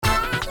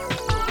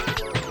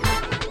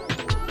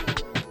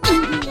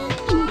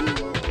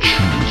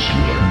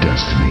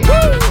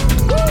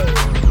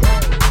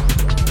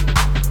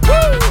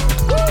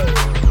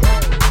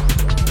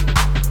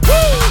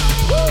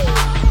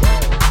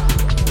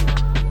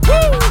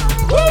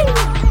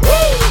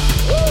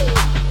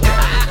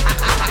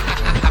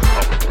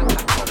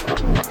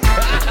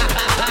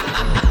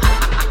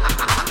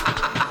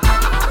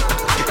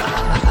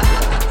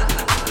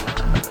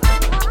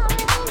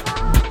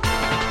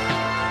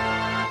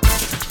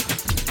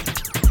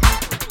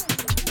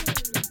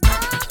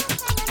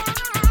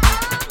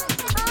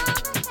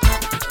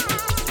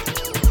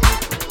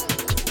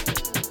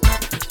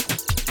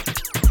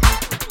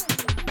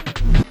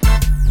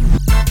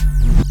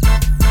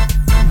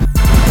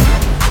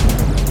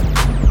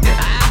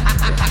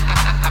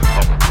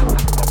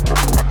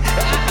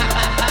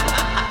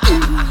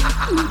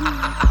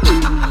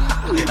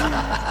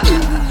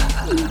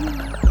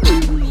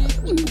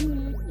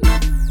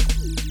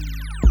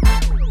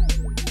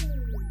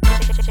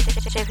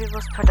JP's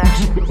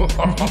production.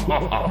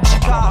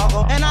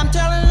 Chicago, and I'm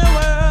telling the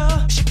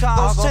world,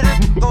 Chicago,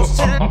 go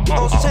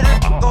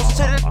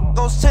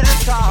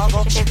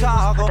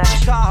to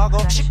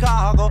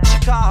Chicago,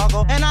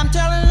 Chicago, and I'm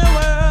telling the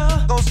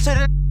world, go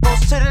to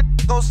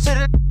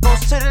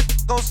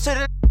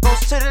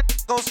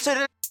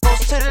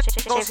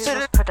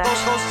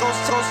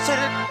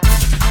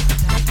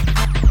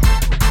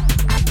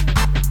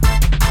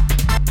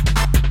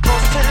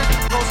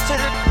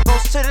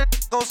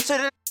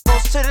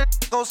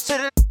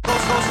the